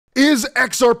Is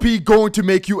XRP going to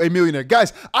make you a millionaire?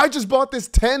 Guys, I just bought this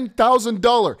 $10,000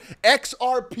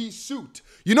 XRP suit.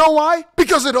 You know why?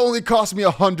 Because it only cost me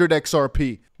 100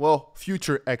 XRP. Well,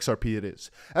 future XRP it is.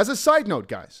 As a side note,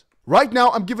 guys, right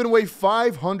now I'm giving away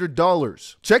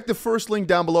 $500. Check the first link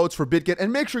down below. It's for BitGet.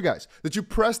 And make sure, guys, that you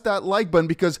press that like button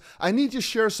because I need to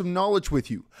share some knowledge with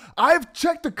you. I've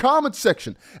checked the comments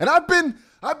section and I've been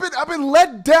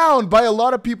let down by a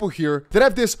lot of people here that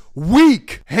have this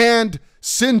weak hand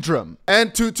syndrome.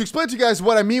 And to explain to you guys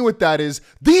what I mean with that is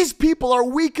these people are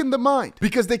weak in the mind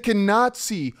because they cannot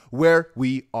see where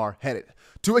we are headed.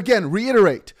 To again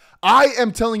reiterate, I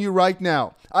am telling you right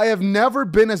now, I have never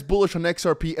been as bullish on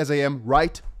XRP as I am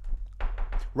right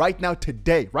now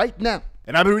today, right now.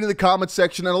 And I've been reading the comments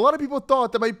section and a lot of people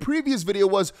thought that my previous video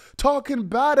was talking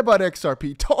bad about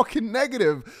XRP, talking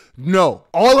negative. No,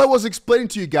 all I was explaining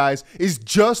to you guys is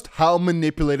just how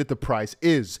manipulated the price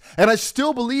is. And I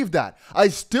still believe that. I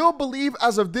still believe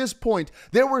as of this point,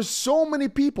 there were so many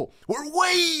people who were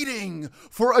waiting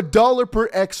for $1 per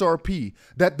XRP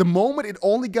that the moment it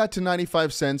only got to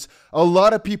 95 cents, a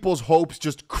lot of people's hopes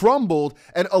just crumbled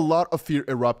and a lot of fear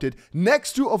erupted.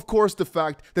 Next to, of course, the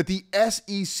fact that the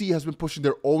SEC has been pushing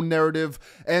their own narrative,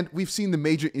 and we've seen the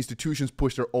major institutions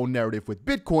push their own narrative with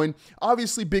Bitcoin.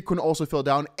 Obviously, Bitcoin also fell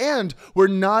down, and we're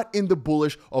not in the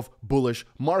bullish of bullish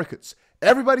markets.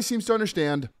 Everybody seems to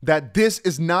understand that this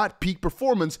is not peak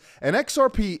performance, and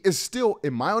XRP is still,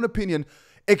 in my own opinion,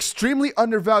 extremely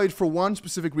undervalued for one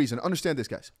specific reason. Understand this,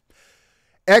 guys.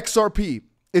 XRP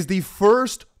is the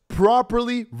first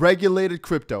properly regulated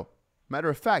crypto. Matter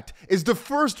of fact, is the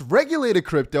first regulated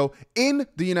crypto in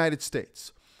the United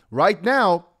States. Right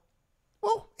now,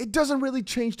 well, it doesn't really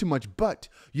change too much, but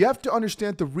you have to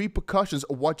understand the repercussions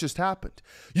of what just happened.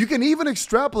 You can even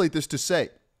extrapolate this to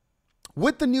say,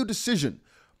 with the new decision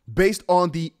based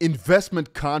on the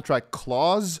investment contract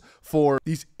clause for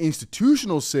these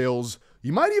institutional sales,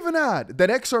 you might even add that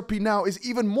XRP now is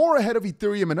even more ahead of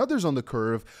Ethereum and others on the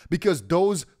curve because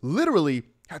those literally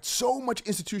had so much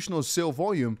institutional sale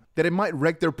volume that it might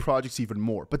wreck their projects even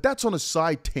more. But that's on a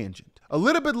side tangent. A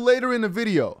little bit later in the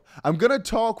video, I'm going to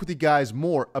talk with you guys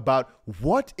more about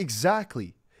what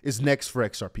exactly is next for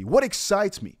XRP. What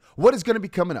excites me? What is going to be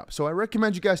coming up? So I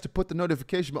recommend you guys to put the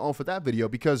notification bell on for that video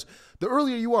because the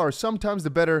earlier you are, sometimes the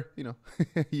better,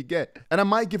 you get. And I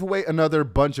might give away another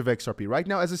bunch of XRP. Right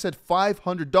now, as I said,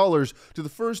 $500 to the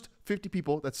first 50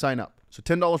 people that sign up. So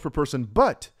 $10 per person.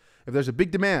 But if there's a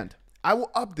big demand, I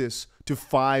will up this to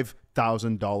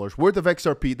 $5,000 worth of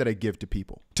XRP that I give to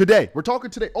people. Today, we're talking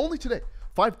today, only today,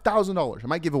 $5,000 I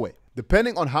might give away.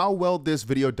 Depending on how well this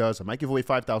video does, I might give away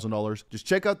 $5,000. Just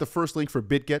check out the first link for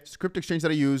BitGet, it's the crypto exchange that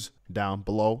I use, down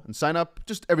below, and sign up.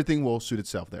 Just everything will suit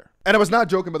itself there. And I was not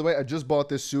joking, by the way. I just bought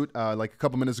this suit like a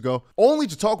couple minutes ago, only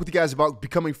to talk with you guys about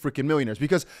becoming freaking millionaires.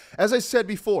 Because as I said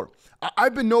before,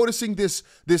 I've been noticing this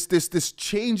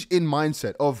change in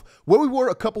mindset of where we were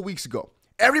a couple weeks ago.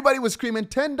 Everybody was screaming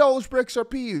 $10 per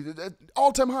XRP,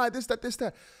 all-time high, this,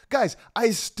 that. Guys, I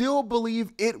still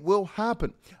believe it will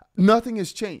happen. Nothing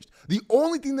has changed. The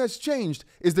only thing that's changed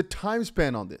is the time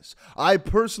span on this. I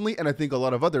personally, and I think a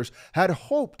lot of others, had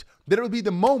hoped that it would be the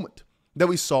moment that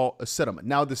we saw a settlement.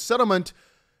 Now, the settlement,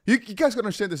 you guys gotta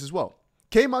understand this as well,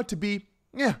 came out to be,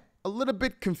 a little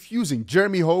bit confusing.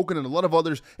 Jeremy Hogan and a lot of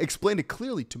others explained it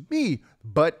clearly to me,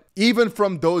 but even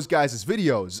from those guys'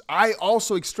 videos, I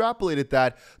also extrapolated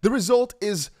that the result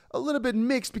is a little bit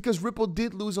mixed because Ripple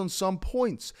did lose on some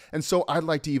points. And so I'd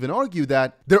like to even argue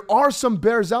that there are some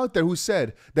bears out there who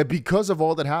said that because of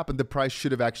all that happened, the price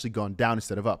should have actually gone down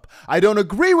instead of up. I don't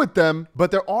agree with them,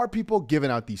 but there are people giving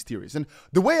out these theories. And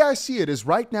the way I see it is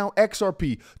right now,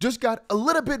 XRP just got a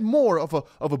little bit more of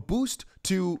a boost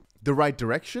to the right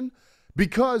direction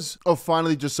because of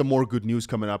finally just some more good news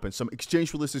coming up and some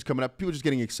exchange releases coming up, people just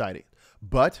getting excited.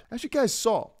 But as you guys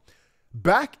saw,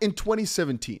 back in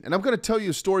 2017, and I'm going to tell you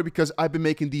a story because I've been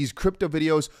making these crypto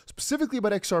videos specifically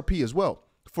about XRP as well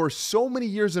for so many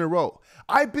years in a row.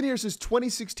 I've been here since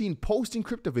 2016 posting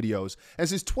crypto videos, and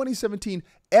since 2017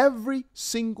 every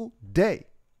single day.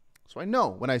 So I know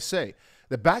when I say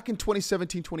that back in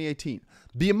 2017, 2018,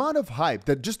 the amount of hype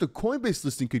that just the Coinbase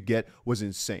listing could get was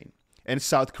insane. And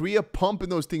South Korea pumping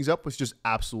those things up was just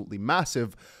absolutely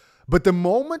massive. But the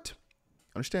moment,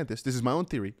 understand this is my own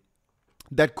theory,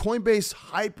 that Coinbase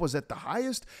hype was at the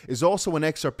highest is also when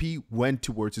XRP went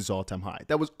towards its all-time high.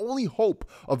 That was only hope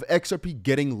of XRP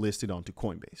getting listed onto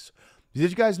Coinbase. Did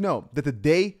you guys know that the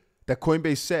day that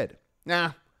Coinbase said,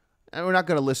 nah, we're not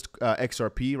going to list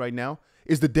XRP right now,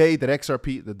 is the day that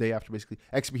XRP, the day after basically,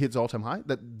 XRP hits all-time high,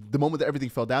 that the moment that everything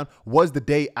fell down was the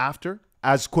day after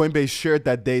as Coinbase shared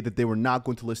that day that they were not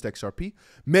going to list XRP.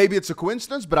 Maybe it's a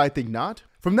coincidence, but I think not.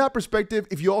 From that perspective,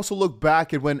 if you also look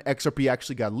back at when XRP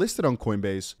actually got listed on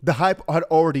Coinbase, the hype had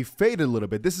already faded a little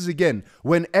bit. This is, again,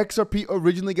 when XRP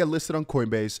originally got listed on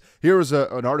Coinbase. Here is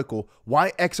an article,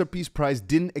 why XRP's price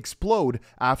didn't explode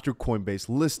after Coinbase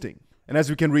listing. And as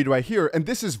we can read right here, and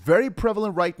this is very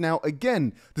prevalent right now,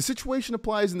 again, the situation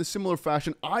applies in a similar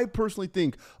fashion. I personally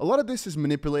think a lot of this is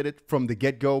manipulated from the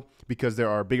get-go because there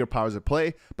are bigger powers at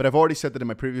play, but I've already said that in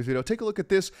my previous video. Take a look at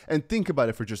this and think about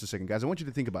it for just a second, guys. I want you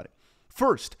to think about it.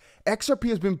 First, XRP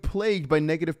has been plagued by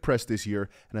negative press this year,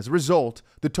 and as a result,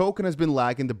 the token has been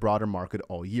lagging the broader market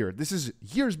all year. This is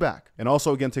years back. And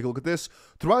also, again, take a look at this.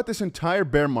 Throughout this entire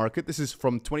bear market, this is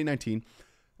from 2019,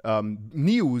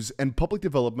 news and public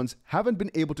developments haven't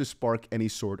been able to spark any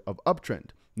sort of uptrend.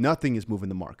 Nothing is moving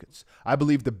the markets. I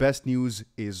believe the best news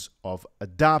is of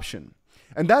adoption.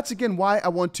 And that's, again, why I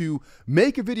want to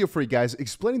make a video for you guys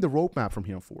explaining the roadmap from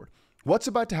here on forward. What's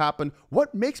about to happen,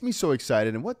 what makes me so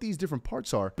excited, and what these different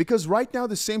parts are. Because right now,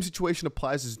 the same situation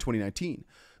applies as in 2019.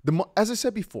 As I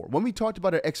said before, when we talked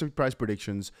about our XRP price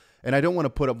predictions, and I don't want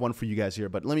to put up one for you guys here,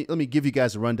 but let me give you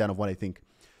guys a rundown of what I think.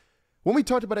 When we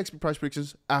talked about XRP price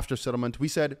predictions after settlement, we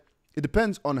said it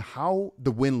depends on how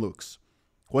the win looks.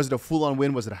 Was it a full-on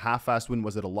win? Was it a half-assed win?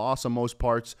 Was it a loss on most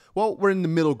parts? Well, we're in the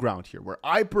middle ground here, where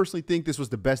I personally think this was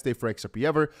the best day for XRP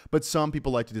ever, but some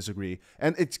people like to disagree,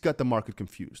 and it's got the market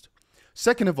confused.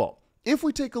 Second of all, if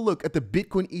we take a look at the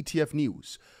Bitcoin ETF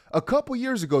news, a couple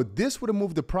years ago, this would have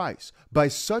moved the price by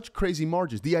such crazy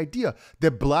margins. The idea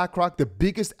that BlackRock, the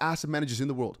biggest asset managers in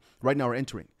the world, right now are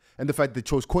entering, and the fact that they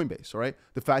chose Coinbase, all right?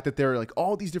 The fact that there are like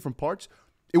all these different parts,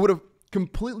 it would have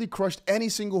completely crushed any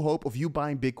single hope of you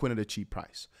buying Bitcoin at a cheap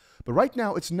price. But right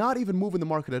now, it's not even moving the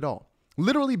market at all.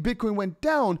 Literally, Bitcoin went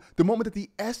down the moment that the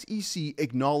SEC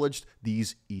acknowledged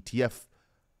these ETFs,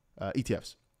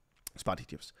 spot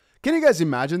ETFs. Can you guys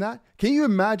imagine that? Can you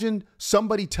imagine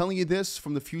somebody telling you this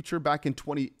from the future back in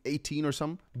 2018 or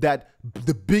something? That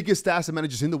the biggest asset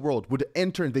managers in the world would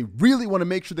enter and they really want to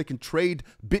make sure they can trade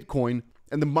Bitcoin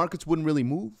and the markets wouldn't really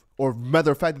move? Or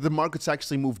matter of fact, that the markets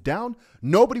actually moved down?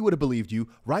 Nobody would have believed you.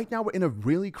 Right now, we're in a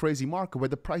really crazy market where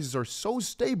the prices are so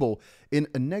stable in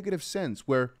a negative sense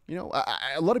where, you know,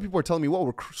 a lot of people are telling me, well,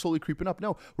 we're slowly creeping up.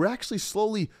 No, we're actually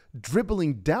slowly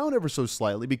dribbling down ever so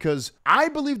slightly because I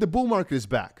believe the bull market is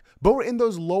back. But we're in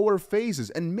those lower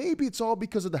phases, and maybe it's all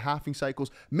because of the halving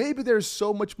cycles. Maybe there's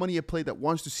so much money at play that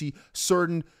wants to see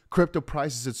certain crypto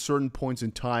prices at certain points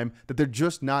in time that they're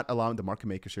just not allowing the market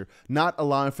makers here, not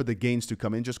allowing for the gains to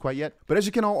come in just quite yet. But as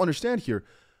you can all understand here,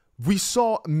 we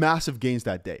saw massive gains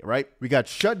that day, right? We got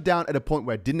shut down at a point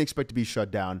where I didn't expect to be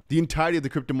shut down. The entirety of the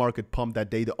crypto market pumped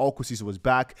that day. The altcoin season was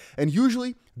back. And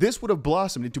usually this would have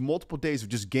blossomed into multiple days of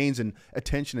just gains and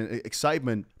attention and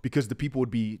excitement because the people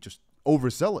would be just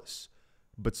overzealous.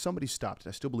 But somebody stopped it.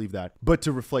 I still believe that. But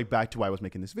to reflect back to why I was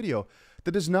making this video,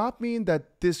 that does not mean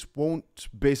that this won't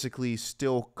basically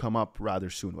still come up rather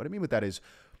soon. What I mean with that is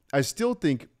I still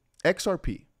think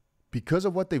XRP, because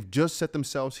of what they've just set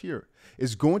themselves here,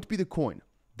 is going to be the coin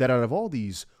that out of all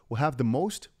these will have the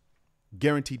most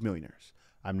guaranteed millionaires.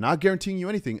 I'm not guaranteeing you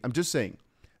anything. I'm just saying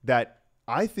that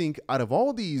I think out of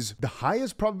all these, the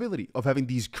highest probability of having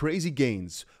these crazy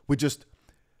gains with just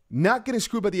not getting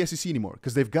screwed by the SEC anymore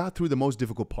because they've got through the most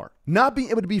difficult part. Not being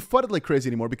able to be fudded like crazy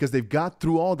anymore because they've got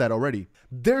through all that already.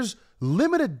 There's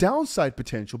limited downside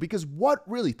potential because what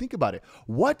really, think about it,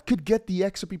 what could get the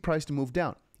XRP price to move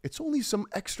down? It's only some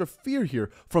extra fear here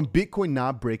from Bitcoin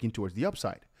not breaking towards the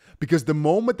upside. Because the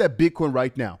moment that Bitcoin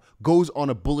right now goes on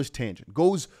a bullish tangent,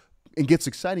 goes and gets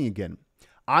exciting again,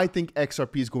 I think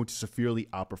XRP is going to severely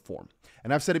outperform.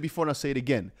 And I've said it before and I'll say it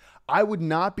again. I would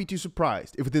not be too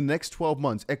surprised if within the next 12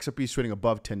 months, XRP is trading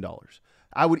above $10.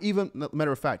 I would even,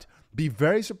 matter of fact, be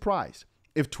very surprised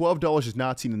if $12 is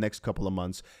not seen in the next couple of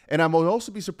months. And I would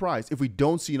also be surprised if we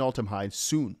don't see an all-time high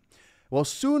soon. Well,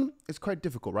 soon is quite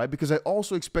difficult, right? Because I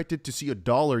also expected to see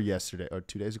 $1 yesterday, or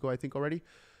 2 days ago, I think already.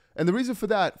 And the reason for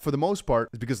that, for the most part,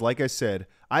 is because, like I said,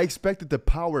 I expected the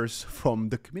powers from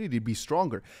the community to be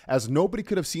stronger, as nobody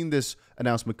could have seen this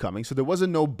announcement coming. So there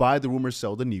wasn't no buy the rumor,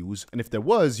 sell the news. And if there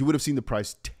was, you would have seen the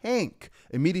price tank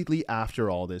immediately after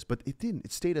all this. But it didn't.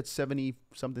 It stayed at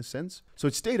 70-something cents. So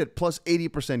it stayed at plus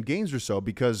 80% gains or so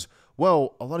because,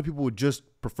 well, a lot of people would just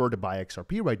prefer to buy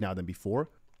XRP right now than before.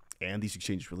 And these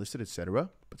exchanges were listed,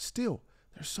 etc. But still,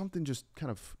 there's something just kind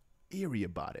of eerie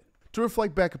about it. To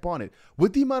reflect back upon it,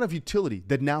 with the amount of utility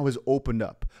that now has opened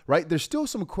up, right? There's still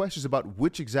some questions about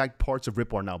which exact parts of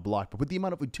Ripple are now blocked, but with the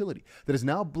amount of utility that is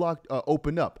now blocked,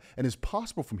 opened up, and is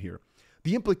possible from here,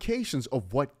 the implications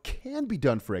of what can be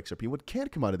done for XRP, what can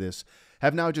come out of this,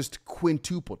 have now just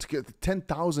quintupled, to get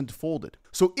 10,000 folded.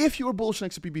 So if you were bullish on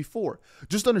XRP before,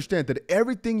 just understand that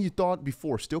everything you thought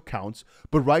before still counts,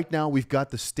 but right now we've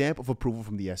got the stamp of approval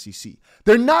from the SEC.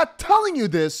 They're not telling you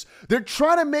this. They're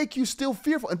trying to make you still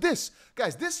fearful. And this,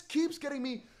 guys, this keeps getting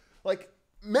me like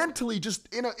mentally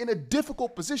just in a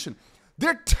difficult position.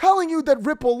 They're telling you that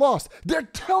Ripple lost. They're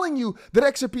telling you that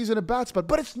XRP is in a bad spot,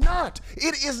 but it's not.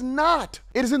 It is not.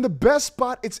 It is in the best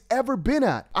spot it's ever been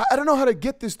at. I don't know how to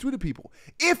get this through to people.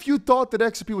 If you thought that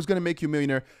XRP was going to make you a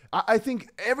millionaire, I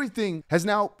think everything has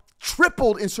now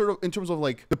tripled in terms of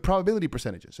like the probability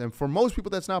percentages. And for most people,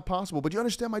 that's not possible, but you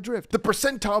understand my drift. The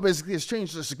percentile basically has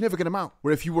changed a significant amount,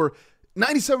 where if you were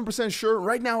 97% sure,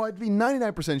 right now I'd be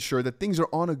 99% sure that things are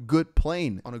on a good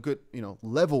plane, on a good,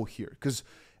 level here, because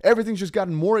everything's just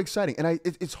gotten more exciting. And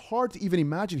it's hard to even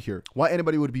imagine here why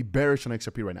anybody would be bearish on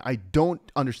XRP right now. I don't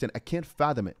understand. I can't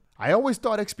fathom it. I always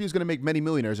thought XRP was going to make many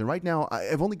millionaires, and right now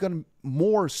I've only gotten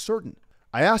more certain.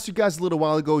 I asked you guys a little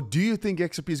while ago, do you think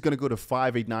XRP is going to go to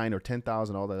 5, 8, 9, or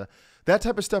 10,000, all that? That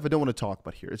type of stuff I don't want to talk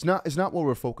about here. It's not what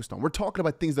we're focused on. We're talking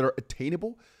about things that are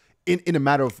attainable in a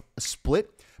matter of a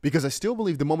split, because I still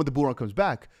believe the moment the bull run comes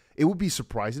back, it would be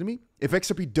surprising to me if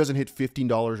XRP doesn't hit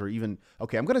 $15 or even,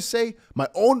 okay, I'm going to say my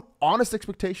own honest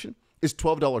expectation is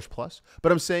 $12 plus,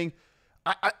 but I'm saying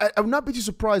I would not be too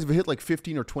surprised if it hit like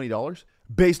 $15 or $20,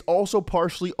 based also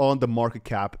partially on the market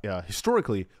cap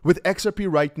historically, with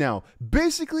XRP right now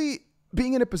basically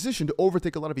being in a position to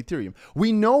overtake a lot of Ethereum.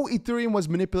 We know Ethereum was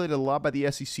manipulated a lot by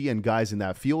the SEC and guys in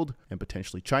that field, and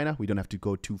potentially China. We don't have to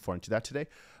go too far into that today.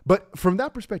 But from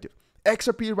that perspective,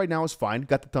 XRP right now is fine,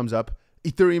 got the thumbs up.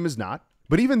 Ethereum is not.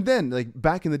 But even then, like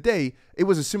back in the day, it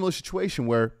was a similar situation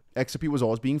where XRP was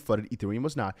always being flooded, Ethereum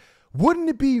was not. Wouldn't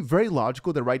it be very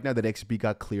logical that right now that XRP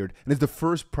got cleared and is the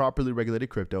first properly regulated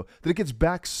crypto, that it gets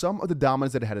back some of the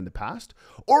dominance that it had in the past?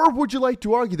 Or would you like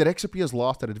to argue that XRP has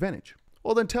lost that advantage?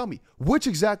 Well, then tell me, which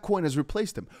exact coin has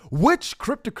replaced them? Which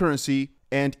cryptocurrency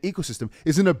and ecosystem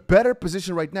is in a better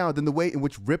position right now than the way in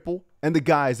which Ripple and the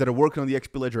guys that are working on the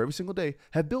XP ledger every single day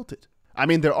have built it? I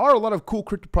mean, there are a lot of cool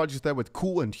crypto projects there with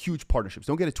cool and huge partnerships.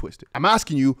 Don't get it twisted. I'm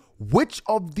asking you, which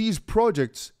of these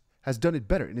projects has done it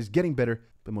better and is getting better,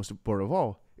 but most important of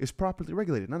all, is properly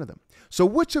regulated? None of them. So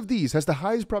which of these has the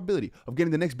highest probability of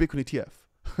getting the next Bitcoin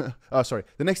ETF?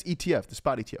 The next ETF, the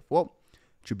spot ETF. Well,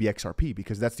 it should be XRP,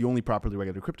 because that's the only properly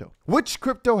regulated crypto. Which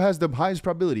crypto has the highest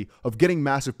probability of getting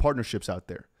massive partnerships out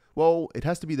there? Well, it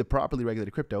has to be the properly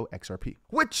regulated crypto, XRP,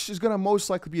 which is going to most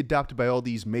likely be adopted by all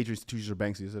these major institutions or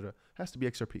banks, etc. It has to be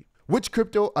XRP. Which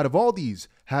crypto out of all these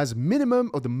has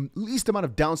minimum or the least amount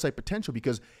of downside potential,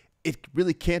 because it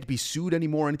really can't be sued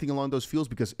anymore or anything along those fields,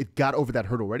 because it got over that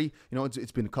hurdle already.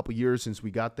 It's been a couple years since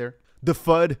we got there. The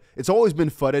FUD, it's always been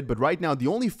FUDed, but right now the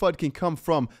only FUD can come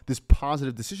from this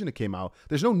positive decision that came out.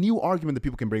 There's no new argument that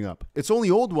people can bring up. It's only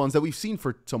old ones that we've seen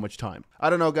for so much time. I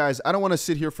don't know, guys. I don't want to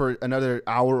sit here for another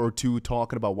hour or two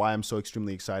talking about why I'm so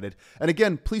extremely excited. And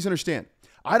again, please understand,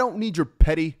 I don't need your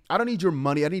petty, I don't need your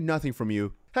money, I need nothing from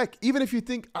you. Heck, even if you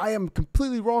think I am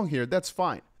completely wrong here, that's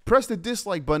fine. Press the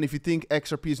dislike button if you think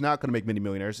XRP is not going to make many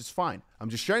millionaires. It's fine. I'm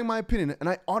just sharing my opinion, and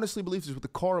I honestly believe this with the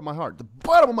core of my heart, the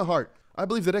bottom of my heart. I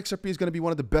believe that XRP is going to be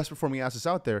one of the best performing assets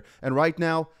out there. And right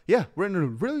now, yeah, we're in a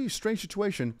really strange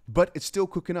situation, but it's still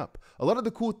cooking up. A lot of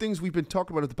the cool things we've been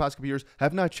talking about over the past couple of years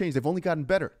have not changed. They've only gotten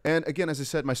better. And again, as I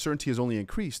said, my certainty has only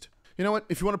increased. You know what?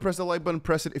 If you want to press the like button,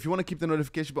 press it. If you want to keep the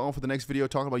notification bell on for the next video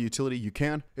talking about utility, you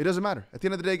can. It doesn't matter. At the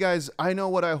end of the day, guys, I know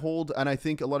what I hold, and I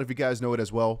think a lot of you guys know it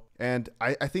as well. And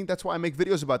I think that's why I make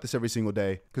videos about this every single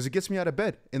day, because it gets me out of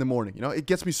bed in the morning. It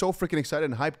gets me so freaking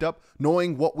excited and hyped up,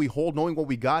 knowing what we hold, knowing what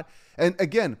we got. And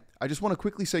again, I just want to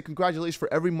quickly say congratulations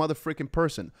for every mother freaking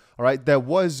person, all right, that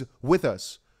was with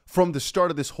us from the start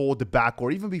of this whole debacle,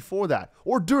 or even before that,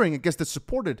 or during, I guess, that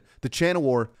supported the channel,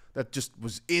 or that just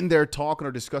was in there talking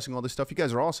or discussing all this stuff. You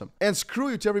guys are awesome. And screw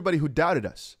you to everybody who doubted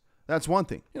us. That's one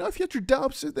thing. If you had your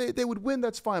doubts, they would win,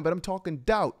 that's fine. But I'm talking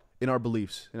doubt in our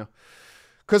beliefs,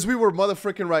 because we were mother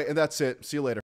freaking right, and that's it. See you later.